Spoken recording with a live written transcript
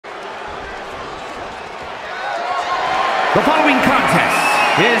The following contest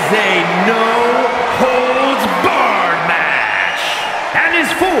is a no-holds-barred match and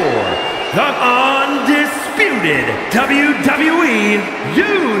is for the undisputed WWE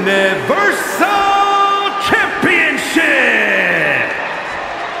Universal Championship.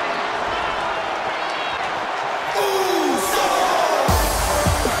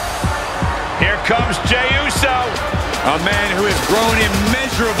 Here comes Jey Uso, a man who has grown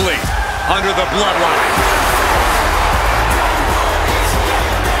immeasurably under the bloodline.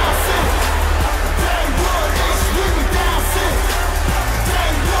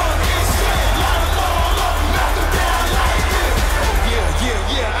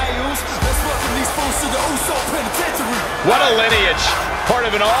 What a lineage, part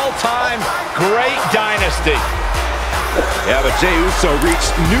of an all-time great dynasty. Yeah, but Jey Uso reached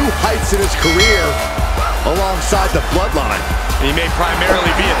new heights in his career alongside the bloodline. He may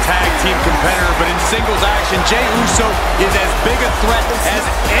primarily be a tag team competitor, but in singles action, Jey Uso is as big a threat as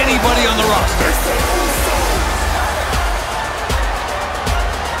anybody on the roster.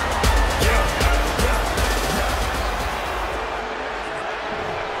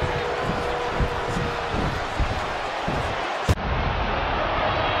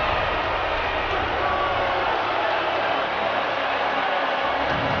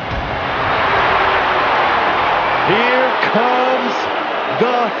 Here comes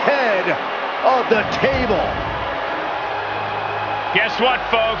the head of the table. Guess what,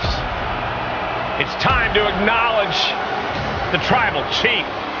 folks? It's time to acknowledge the Tribal Chief.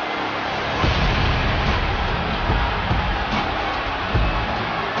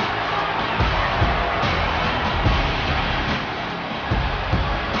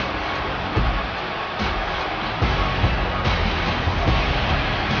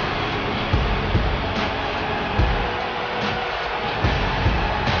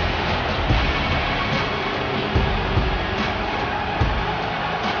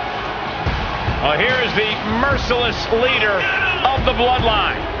 Here is the merciless leader of the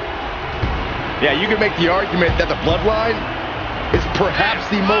bloodline. Yeah, you can make the argument that the bloodline is perhaps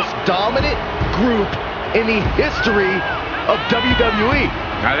the most dominant group in the history of WWE.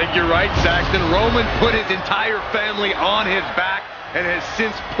 I think you're right, Saxton. Roman put his entire family on his back and has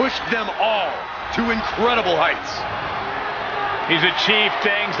since pushed them all to incredible heights. He's achieved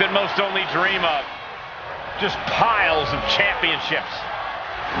things that most only dream of. Just piles of championships.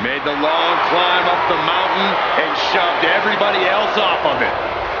 Made the long climb up the mountain and shoved everybody else off of it.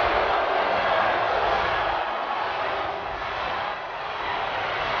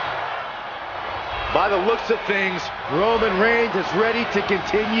 By the looks of things, Roman Reigns is ready to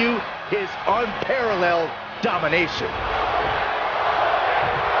continue his unparalleled domination.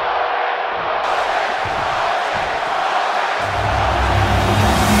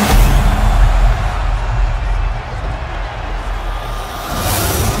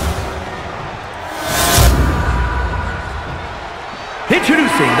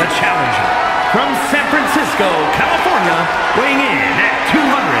 Introducing the challenger from San Francisco, California, weighing in at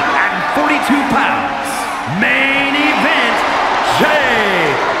 242 pounds. Main event,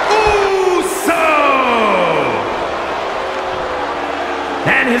 Jey Uso!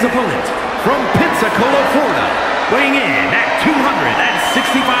 And his opponent from Pensacola, Florida, weighing in at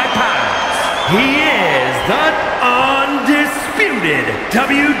 265 pounds. He is the undisputed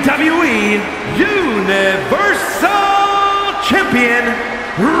WWE Universal Champion,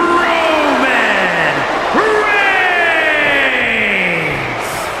 Roman Reigns!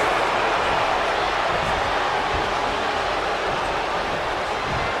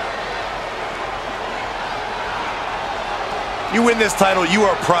 You win this title, you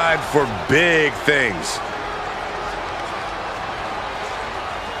are primed for big things.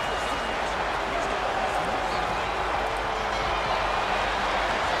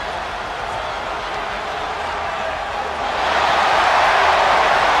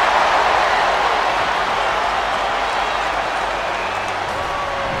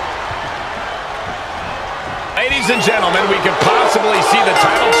 Ladies and gentlemen, we could possibly see the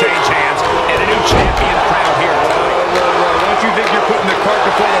title change hands and a new champion crowned here tonight. Don't you think you're putting the cart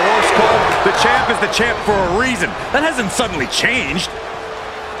before the horse, Cole? The champ is the champ for a reason. That hasn't suddenly changed.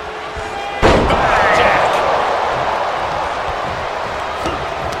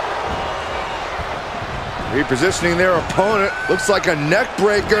 Repositioning their opponent. Looks like a neck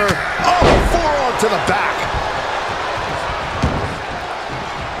breaker. Oh, forearm to the back.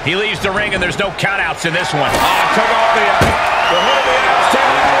 He leaves the ring, and there's no countouts in this one. Took off the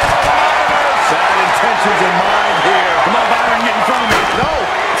Sad intentions in mind here. Come on, Byron, get in front of me. No.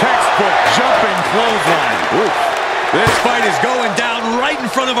 Textbook jumping clothesline. Oof. This fight is going down right in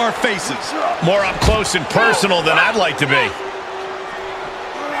front of our faces. More up close and personal than I'd like to be.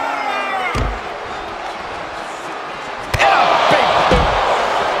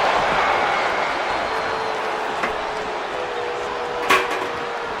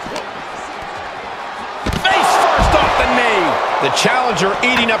 Face first off the knee. The challenger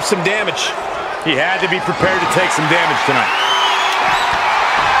eating up some damage. He had to be prepared to take some damage tonight.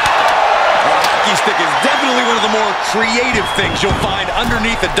 A hockey stick is definitely one of the more creative things you'll find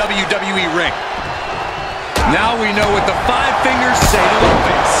underneath a WWE ring. Now we know what the 5 fingers say to the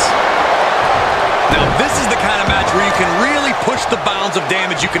face. Now this is the kind of match where you can really push the bounds of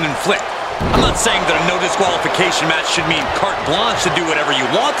damage you can inflict. I'm not saying that a no disqualification match should mean carte blanche to do whatever you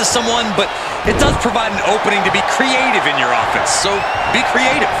want to someone, but it does provide an opening to be creative in your offense, so be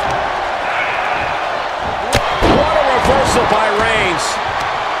creative. What a reversal by Reigns.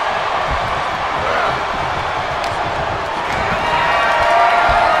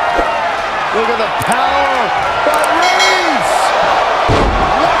 Look at the power by Reigns.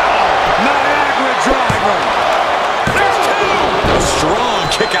 Wow! Niagara driver. There's 2. A strong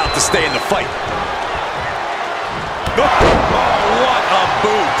kick out to stay in the fight. Oh, what a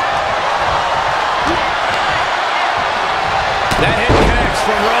boot. That hit connects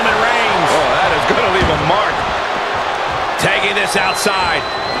from Roman Reigns. Oh, that is going to leave a mark. Taking this outside.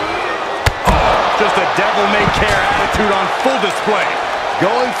 Just a devil-may-care attitude on full display.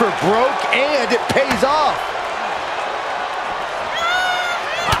 Going for broke, and it pays off.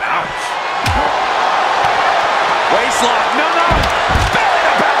 Ouch. Waistlock. No. Belly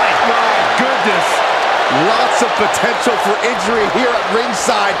to belly. My goodness. Lots of potential for injury here at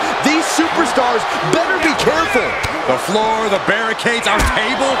ringside. These superstars better be careful. The floor, the barricades, our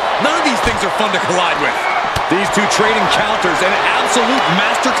table. None of these things are fun to collide with. These two trading counters, an absolute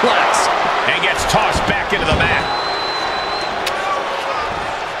masterclass. And gets tossed back into the mat.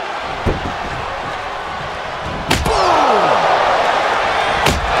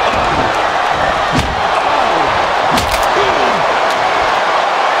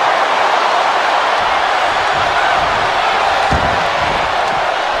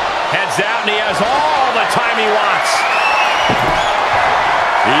 Out, and he has all the time he wants.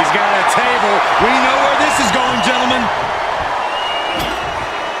 He's got a table. We know where this is going, gentlemen.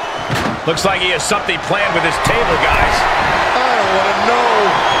 Looks like he has something planned with his table, guys. I don't want to know.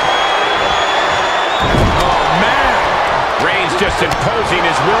 Oh, man. Reigns just imposing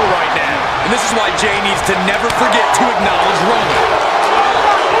his will right now. And this is why Jey needs to never forget to acknowledge Roman.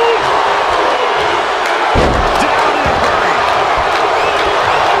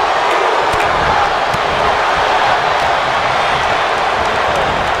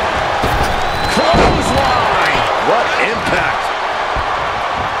 What impact.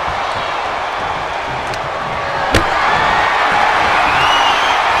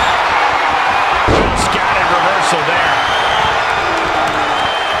 Scattered reversal there.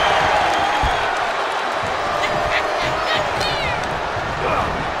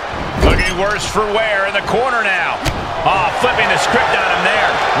 Looking worse for wear in the corner now. Oh, flipping the script on him there.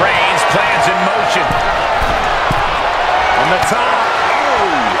 Reigns plans in motion. On the top.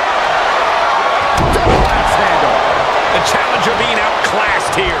 The challenger being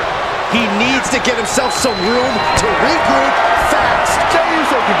outclassed here. He needs to get himself some room to regroup fast. Jey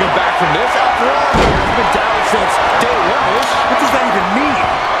Uso can come back from this. After all, he's been down since day 1-ish. What does that even mean?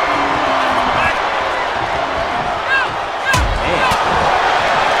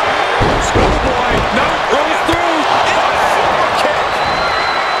 Schoolboy. No, rolls through. Kick.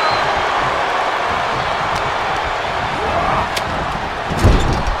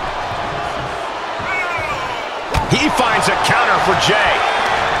 He finds a counter for Jey.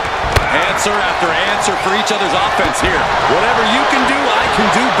 Answer after answer for each other's offense here. Whatever you can do, I can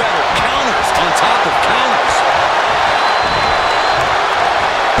do better. Counters on top of counters.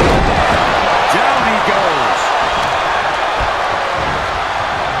 Down he goes.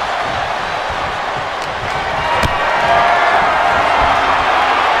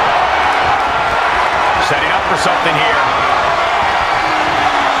 Setting up for something here.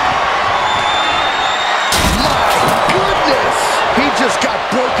 He just got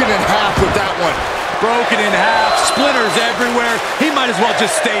broken in half with that one. Broken in half, splinters everywhere. He might as well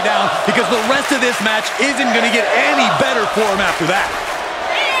just stay down because the rest of this match isn't going to get any better for him after that.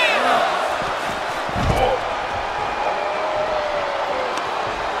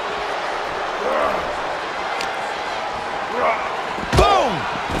 Boom!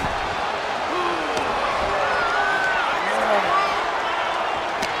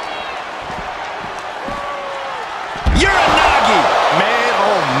 Uranagi! Man,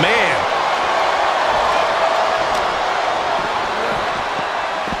 oh man.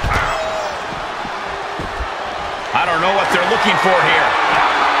 don't know what they're looking for here.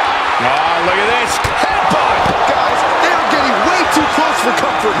 Oh, look at this. Headbutt! Guys, they're getting way too close for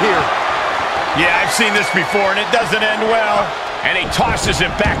comfort here. Yeah, I've seen this before, and it doesn't end well. And he tosses him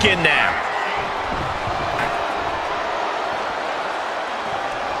back in now.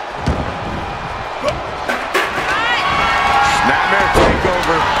 Snapmare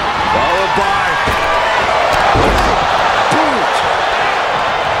takeover, followed by boot.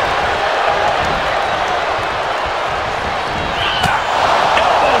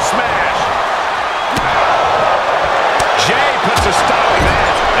 Elbow smash. Jey puts a stop to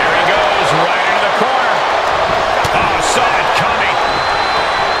that. There he goes, right into the corner. Oh, saw it coming.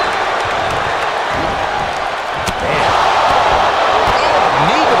 Oh,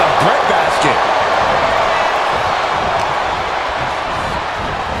 knee to the breadbasket.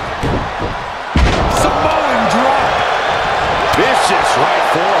 Samoan drop. Vicious right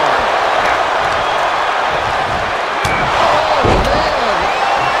forearm.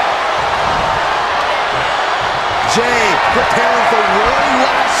 Jey preparing for one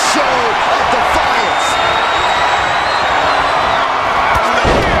last show of defiance.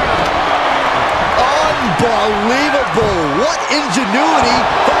 Unbelievable. What ingenuity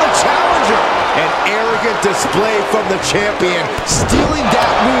from the challenger. An arrogant display from the champion. Stealing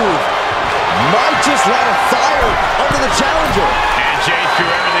that move. Might just light a fire under the challenger. And Jey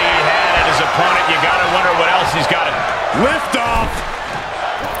threw everything he had at his opponent. You got to wonder what else he's got to lift off.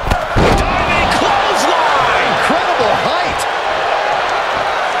 Diving clothesline. Incredible height.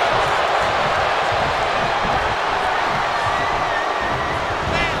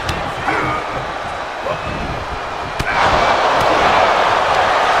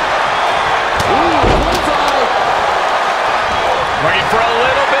 Ready for a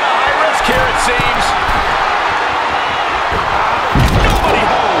little bit of high risk here, it seems. Nobody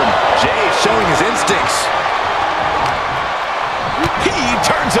home. Jey showing his instincts. He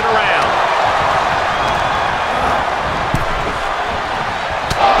turns it around.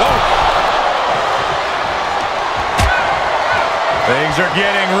 Oh. Things are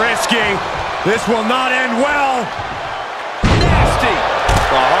getting risky. This will not end well. Nasty.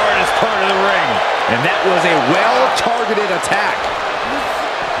 The hardest part of the ring. And that was a well-targeted attack.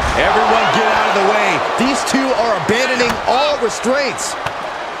 Everyone get out of the way. These two are abandoning all restraints.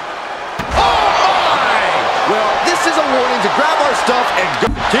 Oh, my! Well, this is a warning to grab our stuff and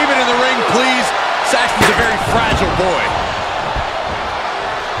go. Keep it in the ring, please. Saxton's a very fragile boy.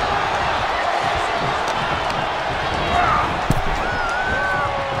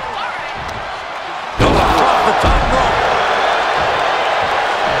 Goes across the top rope.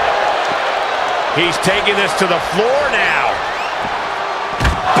 He's taking this to the floor now.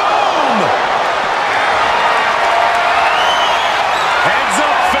 Boom! Heads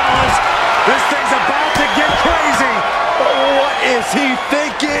up, fellas. This thing's about to get crazy. What is he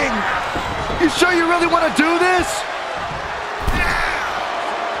thinking? You sure you really want to do this?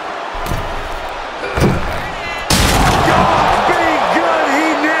 God be good,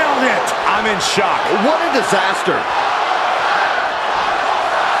 he nailed it. I'm in shock. What a disaster.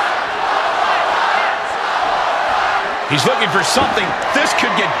 He's looking for something. This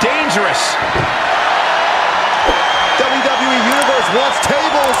could get dangerous. WWE Universe wants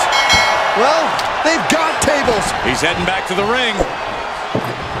tables. Well, they've got tables. He's heading back to the ring.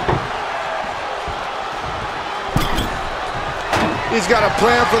 He's got a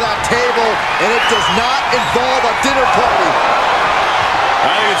plan for that table, and it does not involve a dinner party. I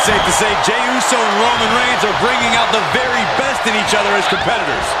think it's safe to say Jey Uso and Roman Reigns are bringing out the very best in each other as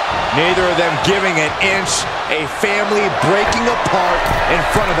competitors. Neither of them giving an inch, a family breaking apart in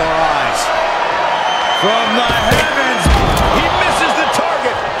front of our eyes. From the heavens, he misses the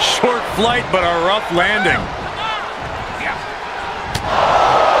target. Short flight, but a rough landing.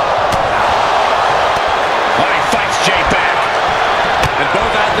 But he fights Jey back. And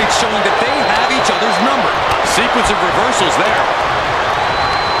both athletes showing that they have each other's number. Sequence of reversals there.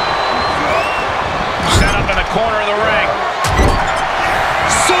 Set up in the corner of the ring.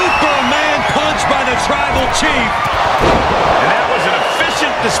 Superman punch by the Tribal Chief. And that was an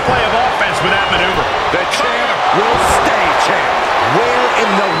efficient display of offense with that maneuver. The champ will stay champ. Where in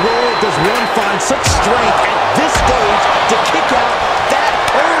the world does one find such strength at this stage to kick out that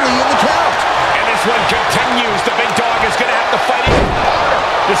early in the count? And this one continues. The big dog is going to have to fight even harder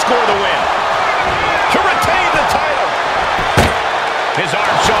to score the win. To retain the title. His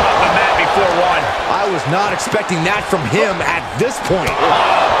arm showed up the mat before one. I was not expecting that from him at this point.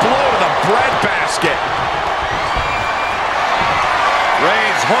 Oh, blow to the breadbasket.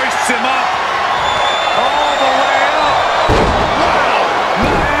 Reigns hoists him up. All the way up. Wow.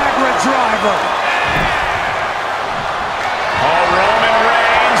 Niagara driver.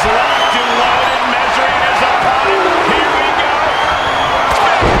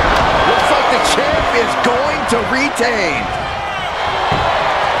 retained.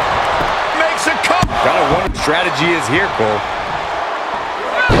 Makes a cut. Gotta wonder what strategy is here, Cole.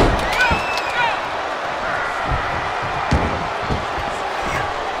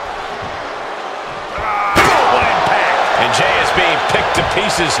 Jey is being picked to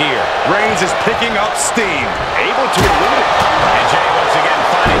pieces here. Reigns is picking up steam. Able to elude it. And Jey once again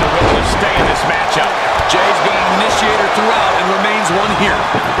finding the will to stay in this matchup. Jey's been an initiator throughout and remains one here.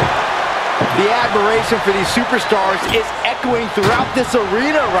 The admiration for these superstars is echoing throughout this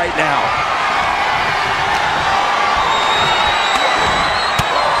arena right now.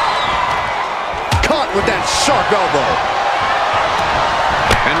 Caught with that sharp elbow.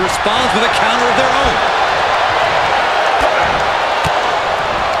 And responds with a counter of their own.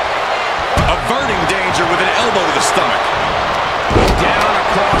 Averting danger with an elbow to the stomach. Down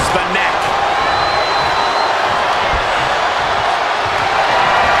across the neck.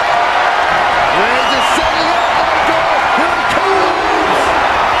 Reigns is setting up. Here it comes.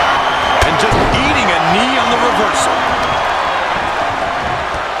 And just eating a knee on the reversal.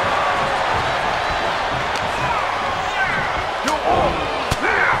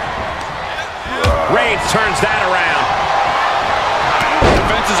 Reigns turns that around.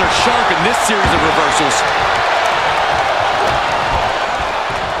 Defenses are sharp in this series of reversals.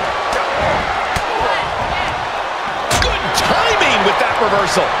 Good timing with that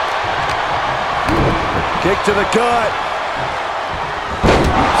reversal. Kick to the gut.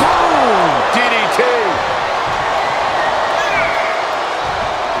 Boom! DDT.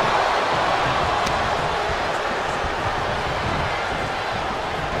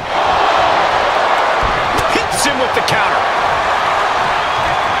 Hits him with the counter.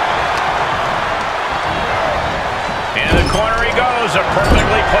 In the corner he goes, a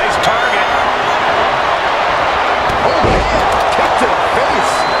perfectly placed target. Oh, man. Kick to the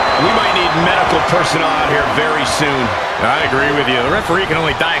face. We might need medical personnel out here very soon. I agree with you. The referee can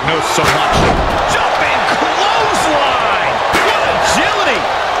only diagnose so much. Jumping clothesline! What agility!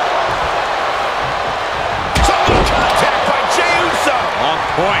 Solid contact by Jey Uso! On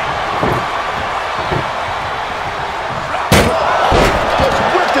point. Just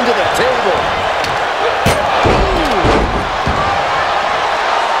whipped into the table.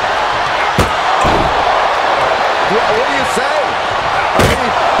 What do you say? I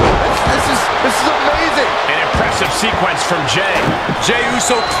mean, this is amazing. An impressive sequence from Jey. Jey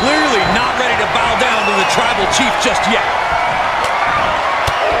Uso clearly not ready to bow down to the Tribal Chief just yet.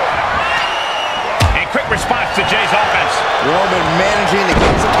 And quick response to Jey's offense. Roman managing to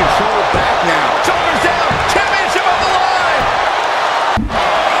get some control back now. Shoulders down, championship on the line!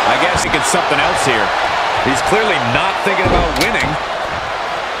 I guess he gets something else here. He's clearly not thinking about winning.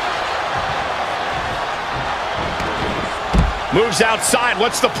 Moves outside,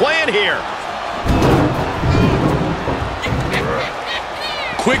 what's the plan here?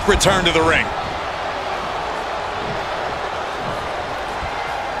 Quick return to the ring.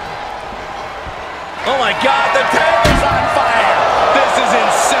 Oh my God, the table's on fire! This is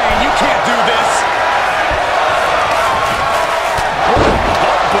insane. You can't do this.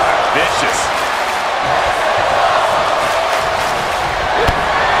 Vicious.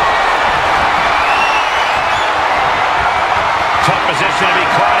 Tough position to be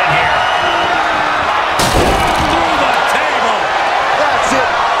caught in here. Through the table. That's it.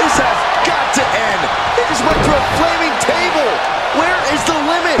 This has got to end. They just went through a flaming table. Where is the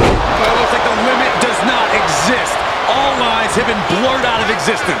limit? Well, it looks like the limit does not exist. All lines have been blurred out of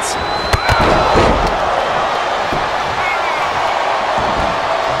existence.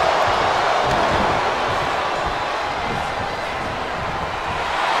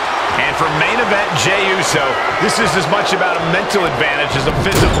 And for main event Jey Uso, this is as much about a mental advantage as a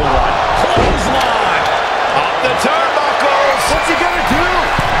physical one. Clothesline! Off the turnbuckles! What's he gonna do?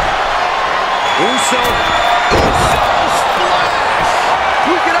 Uso. Splash!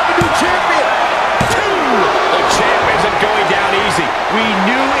 We could have a new champion. The champ isn't going down easy. We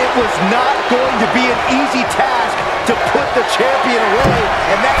knew it was not going to be an easy task to put the champion away,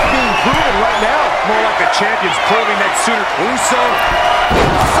 and that's being proven right now. More like the champion's proving that sooner. Uso.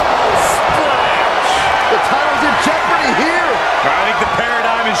 Splash! The title's in jeopardy here. I think the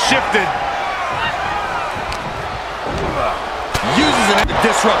paradigm has shifted. Uses it to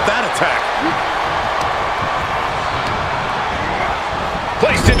disrupt that attack.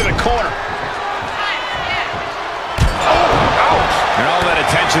 Placed into the corner. And all that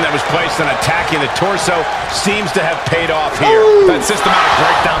attention that was placed on attacking the torso seems to have paid off here. That systematic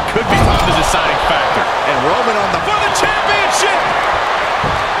breakdown could become the deciding factor. And Roman on the... For the championship!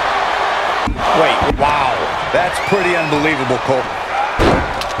 Wait, wow. That's pretty unbelievable, Cole.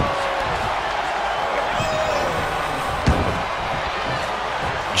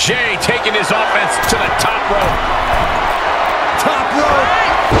 Jey taking his offense to the top rope. Top rope.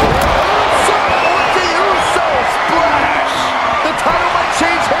 The Uso splash. The title might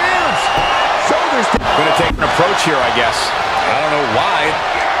change hands. Shoulders. Gonna take an approach here, I guess. I don't know why.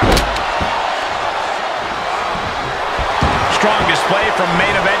 Strong display from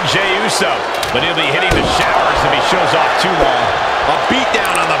main event Jey Uso, but he'll be hitting the showers if he shows off too long. A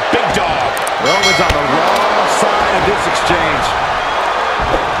beatdown on the big dog. Roman's on the wrong side of this exchange.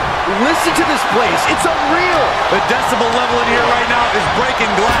 Listen to this place. It's unreal. The decibel level in here right now is breaking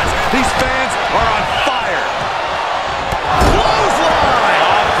glass. These fans are on fire. Clothesline.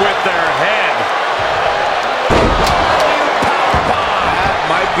 Off with their head. Powerbomb. That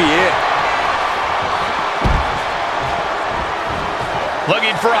might be it.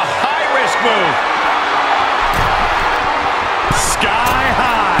 Looking for a high-risk move. Sky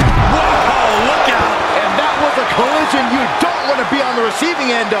high. Whoa, look out. And that was a collision you don't want to be on the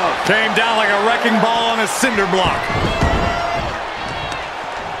receiving end of. Came down like a wrecking ball on a cinder block.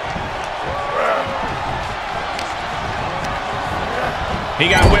 He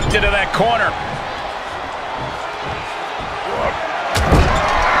got whipped into that corner.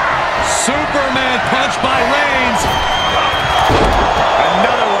 Superman punch by Reigns.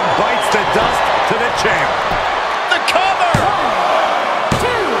 Another one bites the dust to the champ. The cover! 1, 2.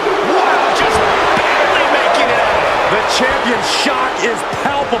 Wow, just barely making it out. The champion's shock is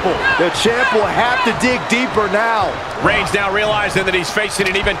palpable. The champ will have to dig deeper now. Reigns now realizing that he's facing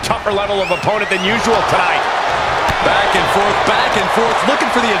an even tougher level of opponent than usual tonight. Back and forth, looking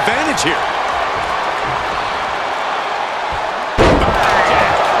for the advantage here.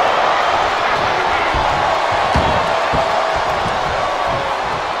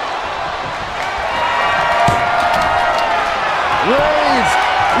 Reigns,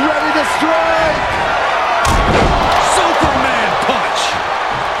 ready to strike. Superman punch.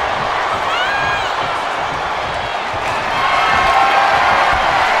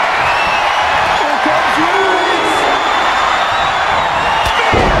 Here comes Reigns.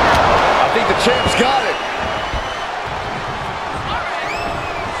 I think the champ's got it.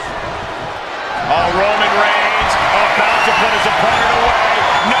 Oh, Roman Reigns about to put his opponent away.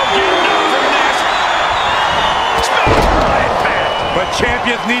 No getting up from this. Spectral impact. But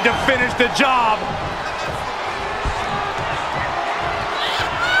champions need to finish the job.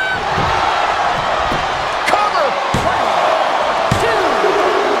 Cover. 1, 2.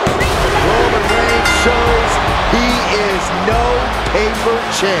 Roman Reigns shows he is no paper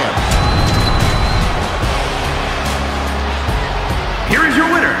champ. Here is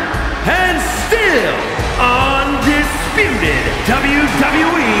your winner, and still undisputed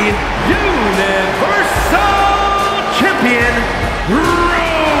WWE Universal Champion,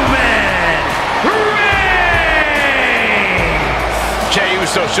 Roman Reigns! Jey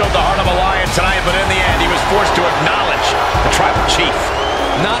Uso showed the heart of a lion tonight, but in the end, he was forced to acknowledge the tribal chief.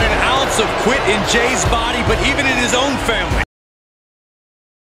 Not an ounce of quit in Jey's body, but even in his own family.